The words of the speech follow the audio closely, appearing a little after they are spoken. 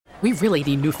We really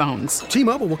need new phones.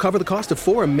 T-Mobile will cover the cost of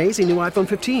 4 amazing new iPhone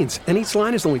 15s, and each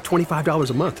line is only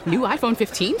 $25 a month. New iPhone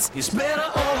 15s? It's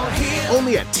better over here.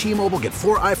 Only at T-Mobile, get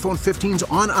 4 iPhone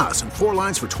 15s on us and 4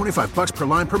 lines for $25 per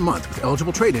line per month with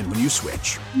eligible trade-in when you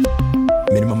switch.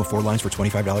 Minimum of 4 lines for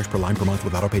 $25 per line per month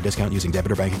with autopay discount using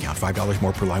debit or bank account. $5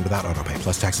 more per line without autopay,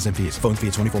 plus taxes and fees. Phone fee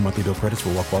at 24 monthly bill credits for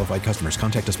well-qualified customers.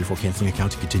 Contact us before canceling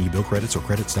account to continue bill credits or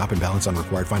credit stop and balance on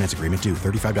required finance agreement due.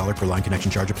 $35 per line connection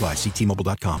charge applies. See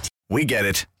T-Mobile.com. We get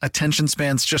it. Attention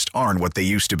spans just aren't what they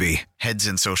used to be. Heads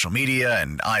in social media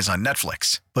and eyes on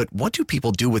Netflix. But what do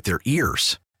people do with their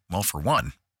ears? Well, for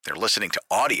one, they're listening to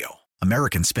audio.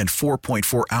 Americans spend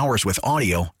 4.4 hours with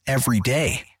audio every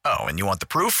day. Oh, and you want the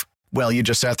proof? Well, you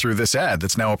just sat through this ad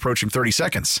that's now approaching 30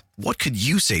 seconds. What could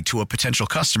you say to a potential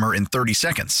customer in 30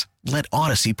 seconds? Let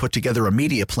Odyssey put together a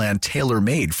media plan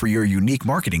tailor-made for your unique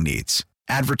marketing needs.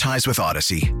 Advertise with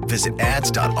Odyssey. Visit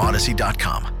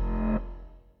ads.odyssey.com.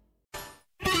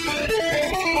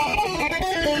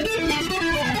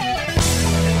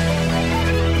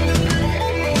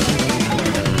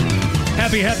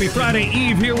 Happy Friday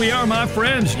Eve. Here we are, my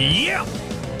friends. Yeah.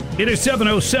 It is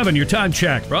 7:07, your time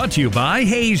check. Brought to you by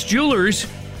Hayes Jewelers.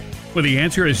 Well, the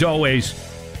answer is always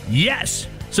yes.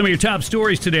 Some of your top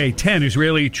stories today. 10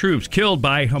 Israeli troops killed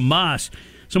by Hamas.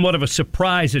 Somewhat of a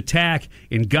surprise attack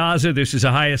in Gaza. This is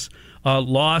the highest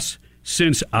loss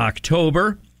since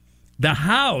October. The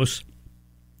House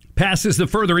passes the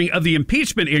furthering of the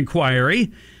impeachment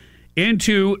inquiry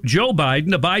into Joe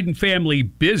Biden, the Biden family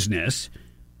business.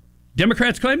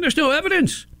 Democrats claim there's no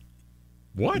evidence.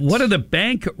 What do the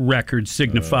bank records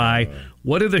signify?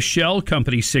 What do the shell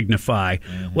companies signify?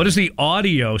 What does the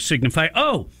audio signify?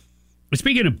 Oh,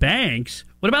 speaking of banks,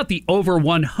 what about the over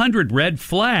 100 red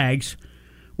flags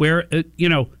where,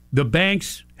 the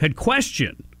banks had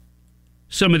questioned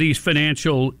some of these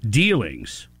financial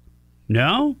dealings?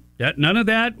 No? None of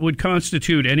that would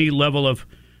constitute any level of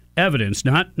evidence.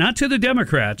 Not to the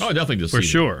Democrats. Oh, nothing to see. For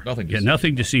sure.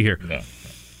 Nothing to see here. No.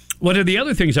 One of the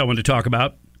other things I want to talk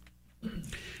about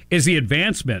is the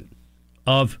advancement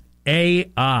of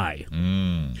AI.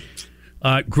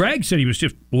 Greg said he was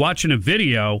just watching a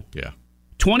video,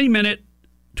 20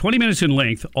 minutes in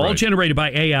length, all generated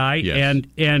by AI,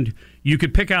 and you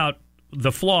could pick out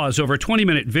the flaws over a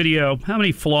 20-minute video. How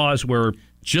many flaws were?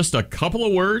 Just a couple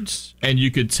of words, and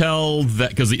you could tell that,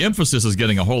 because the emphasis is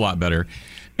getting a whole lot better,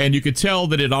 and you could tell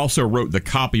that it also wrote the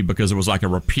copy because it was like a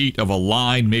repeat of a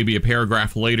line, maybe a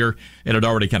paragraph later, and it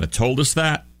already kind of told us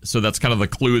that. So that's kind of the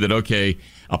clue that, okay,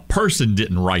 a person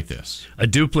didn't write this. A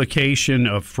duplication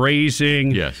of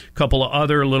phrasing, a couple of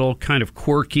other little kind of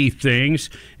quirky things.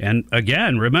 And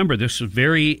again, remember, this is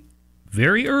very,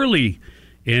 very early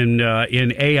in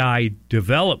AI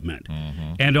development.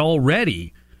 And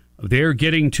already they're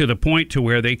getting to the point to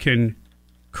where they can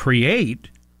create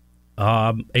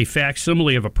a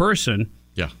facsimile of a person,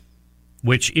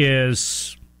 which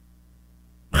is...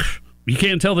 You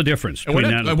can't tell the difference. We're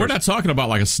not talking about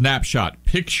like a snapshot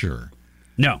picture.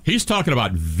 No. He's talking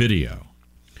about video.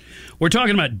 We're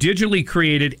talking about digitally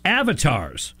created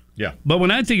avatars. Yeah. But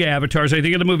when I think of avatars, I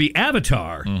think of the movie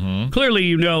Avatar.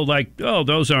 Clearly,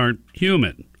 those aren't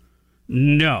human.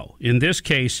 No. In this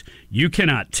case, you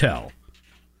cannot tell.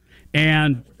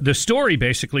 And the story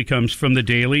basically comes from the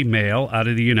Daily Mail out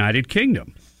of the United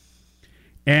Kingdom.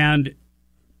 And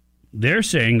they're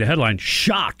saying, the headline,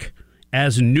 shock,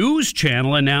 as news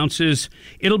channel announces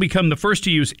it'll become the first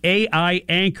to use AI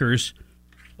anchors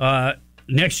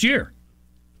next year.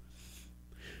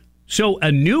 So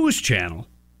a news channel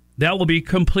that will be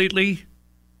completely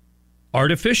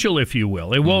artificial, if you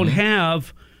will. It won't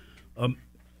have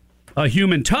a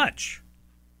human touch.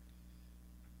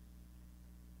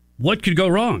 What could go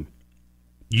wrong?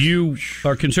 You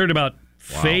are concerned about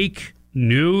fake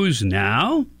news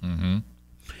now?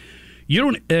 You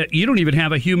don't even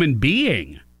have a human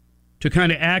being to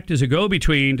kind of act as a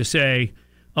go-between to say,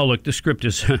 oh, look, the script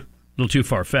is a little too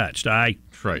far-fetched. I'm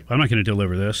not going to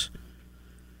deliver this.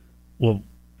 Well,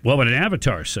 what would an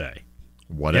avatar say?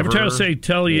 Whatever. The avatar will say,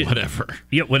 tell you. Whatever.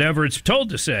 Yeah, whatever it's told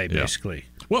to say, basically.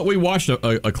 Well, we watched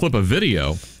a clip of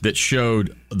video that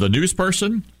showed the news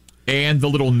person and the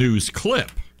little news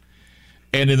clip.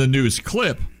 And in the news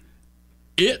clip,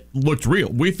 it looked real.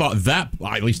 We thought that,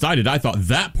 at least I did, I thought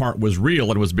that part was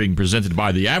real and was being presented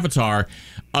by the avatar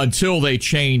until they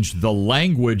changed the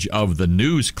language of the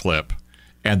news clip.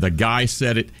 And the guy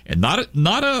said it, and not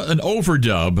an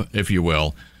overdub, if you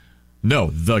will. No,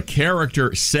 the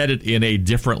character said it in a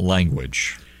different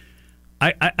language.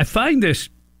 I find this,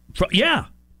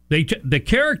 the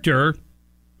character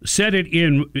said it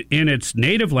in its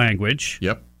native language.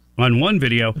 Yep. on one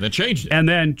video. And then changed it. And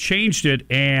then changed it,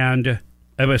 and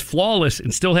it was flawless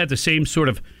and still had the same sort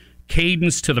of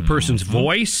cadence to the person's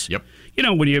voice. Yep. You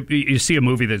know, when you see a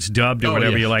movie that's dubbed or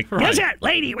whatever, yeah. you're like, Right. does that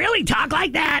lady really talk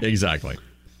like that? Exactly.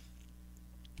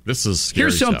 This is scary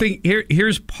Here's something. stuff.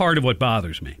 Here's part of what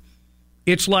bothers me.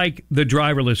 It's like the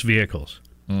driverless vehicles.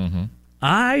 Mm-hmm.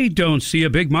 I don't see a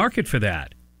big market for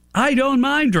that. I don't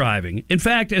mind driving. In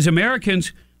fact, as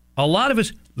Americans, a lot of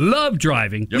us love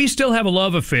driving. Yep. We still have a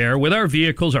love affair with our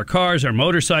vehicles, our cars, our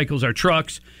motorcycles, our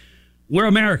trucks. We're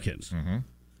Americans. Mm-hmm.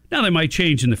 Now, that might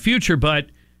change in the future, but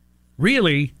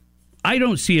really, I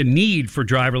don't see a need for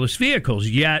driverless vehicles,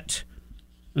 yet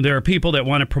there are people that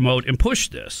want to promote and push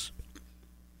this.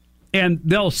 And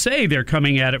they'll say they're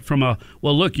coming at it from well,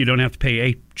 look, you don't have to pay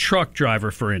a truck driver,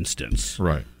 for instance.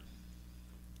 Right.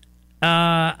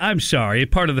 I'm sorry.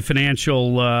 Part of the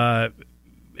financial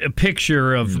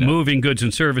picture of moving goods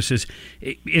and services,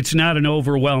 it's not an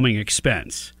overwhelming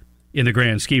expense in the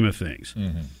grand scheme of things.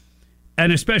 Mm-hmm.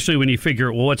 And especially when you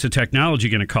figure, well, what's the technology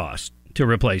going to cost to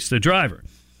replace the driver?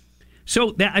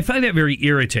 So I find that very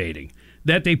irritating,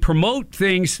 that they promote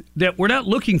things that we're not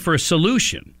looking for a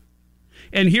solution.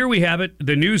 And here we have it,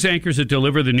 the news anchors that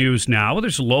deliver the news now, whether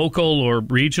it's local or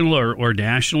regional or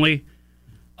nationally,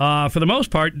 for the most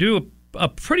part, do a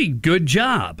pretty good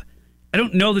job. I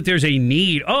don't know that there's a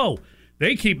need. Oh,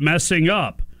 they keep messing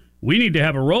up. We need to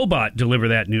have a robot deliver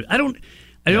that news. I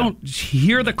don't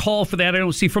hear the call for that. I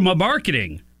don't see from a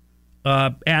marketing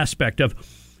aspect of,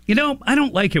 I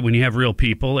don't like it when you have real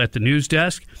people at the news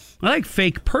desk. I like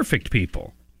fake, perfect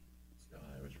people.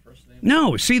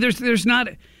 No, see, there's not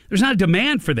a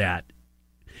demand for that.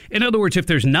 In other words, if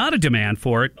there's not a demand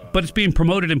for it, but it's being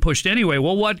promoted and pushed anyway,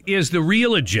 well, what is the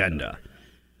real agenda?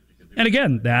 And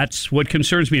again, that's what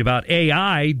concerns me about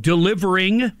AI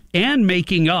delivering and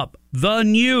making up the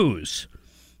news.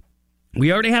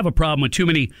 We already have a problem with too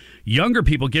many younger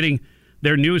people getting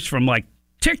their news from, like,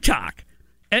 TikTok.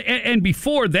 And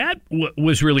before that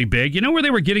was really big, where they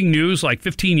were getting news like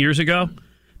 15 years ago?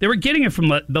 They were getting it from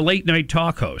the late-night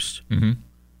talk hosts,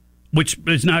 which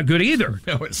is not good either.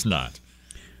 No, it's not.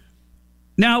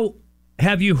 Now,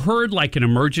 have you heard, like, an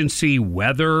emergency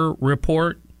weather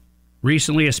report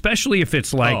recently, especially if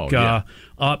it's like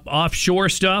offshore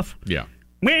stuff? Yeah.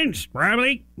 Winds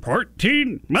probably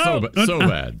 14 miles. So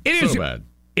bad. It is. So bad.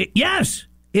 Yes.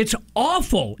 It's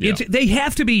awful. Yeah. They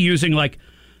have to be using, like,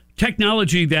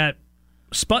 technology that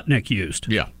Sputnik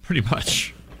used. Yeah, pretty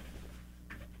much.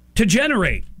 To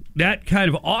generate that kind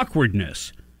of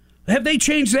awkwardness. Have they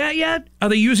changed that yet? Are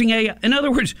they using AI? In other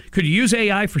words, could you use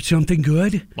AI for something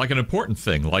good? Like an important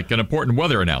thing, like an important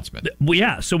weather announcement. Well,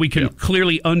 yeah, so we can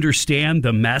clearly understand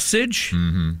the message.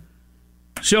 Mm-hmm.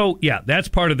 So, yeah, that's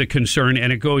part of the concern,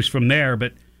 and it goes from there.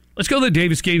 But let's go to the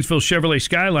Davis Gainesville Chevrolet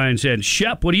Skylines. And,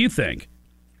 Shep, what do you think?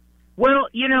 Well,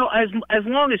 as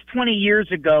long as 20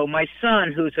 years ago, my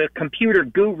son, who's a computer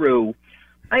guru,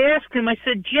 I asked him, I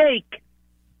said, Jake,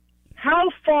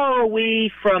 how far are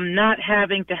we from not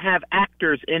having to have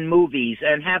actors in movies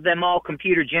and have them all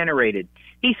computer generated?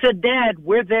 He said, Dad,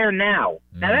 we're there now.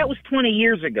 Now, that was 20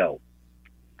 years ago.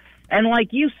 And like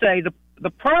you say,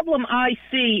 the problem I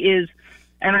see is,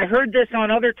 and I heard this on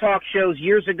other talk shows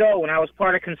years ago when I was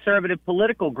part of conservative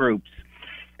political groups,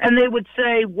 and they would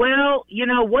say, well,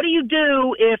 what do you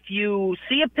do if you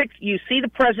see you see the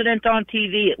president on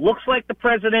TV, it looks like the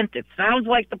president, it sounds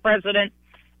like the president,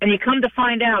 and you come to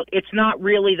find out it's not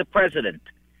really the president.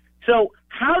 So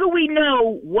how do we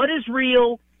know what is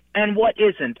real and what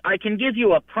isn't? I can give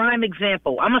you a prime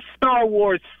example. I'm a Star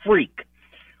Wars freak.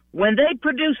 When they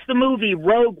produced the movie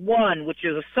Rogue One, which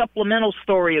is a supplemental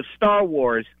story of Star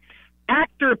Wars,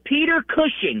 actor Peter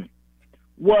Cushing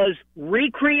was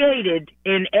recreated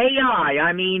in AI,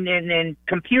 in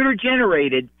computer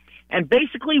generated, and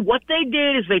basically what they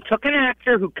did is they took an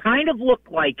actor who kind of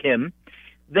looked like him,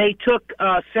 they took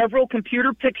several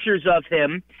computer pictures of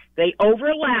him, they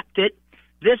overlapped it,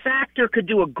 this actor could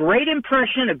do a great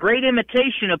impression, a great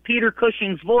imitation of Peter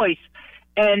Cushing's voice,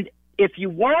 and if you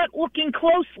weren't looking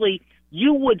closely,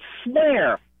 you would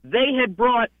swear they had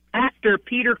brought actor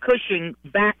Peter Cushing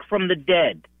back from the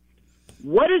dead.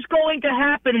 What is going to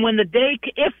happen when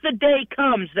if the day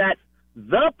comes that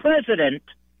the president,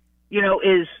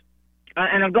 is,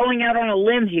 and I'm going out on a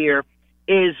limb here,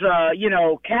 is,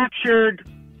 captured,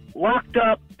 locked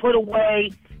up, put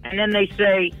away, and then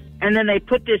they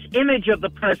put this image of the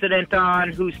president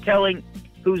on who's telling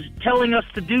us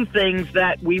to do things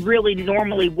that we really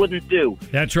normally wouldn't do.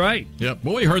 That's right. Yep.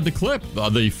 Well, we heard the clip,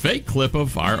 the fake clip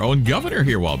of our own governor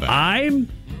here a while back. I'm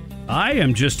I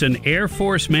am just an Air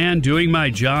Force man doing my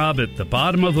job at the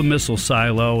bottom of a missile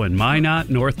silo in Minot,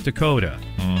 North Dakota.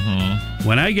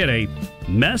 When I get a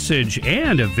message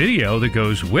and a video that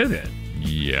goes with it,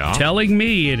 telling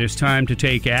me it is time to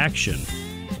take action.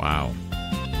 Wow.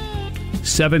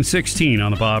 7:16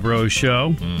 on the Bob Rose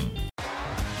Show.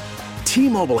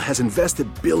 T-Mobile has invested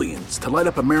billions to light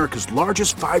up America's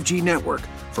largest 5G network,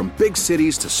 from big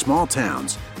cities to small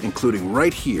towns, including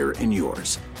right here in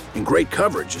yours. And great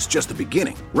coverage is just the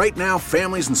beginning. Right now,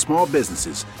 families and small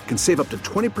businesses can save up to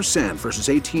 20% versus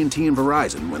AT&T and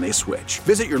Verizon when they switch.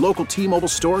 Visit your local T-Mobile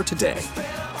store today.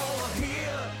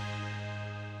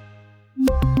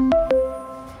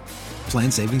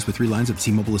 Plan savings with 3 lines of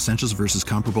T-Mobile Essentials versus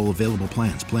comparable available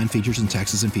plans. Plan features and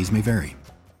taxes and fees may vary.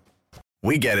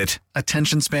 We get it.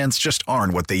 Attention spans just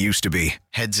aren't what they used to be.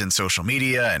 Heads in social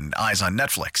media and eyes on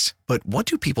Netflix. But what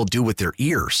do people do with their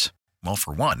ears? Well,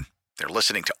 for one, they're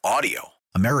listening to audio.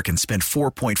 Americans spend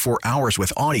 4.4 hours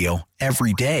with audio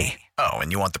every day. Oh,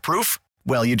 and you want the proof?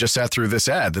 Well, you just sat through this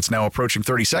ad that's now approaching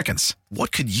 30 seconds.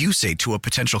 What could you say to a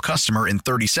potential customer in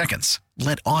 30 seconds?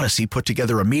 Let Odyssey put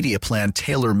together a media plan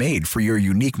tailor-made for your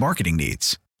unique marketing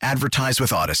needs. Advertise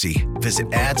with Odyssey.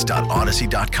 Visit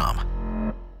ads.odyssey.com.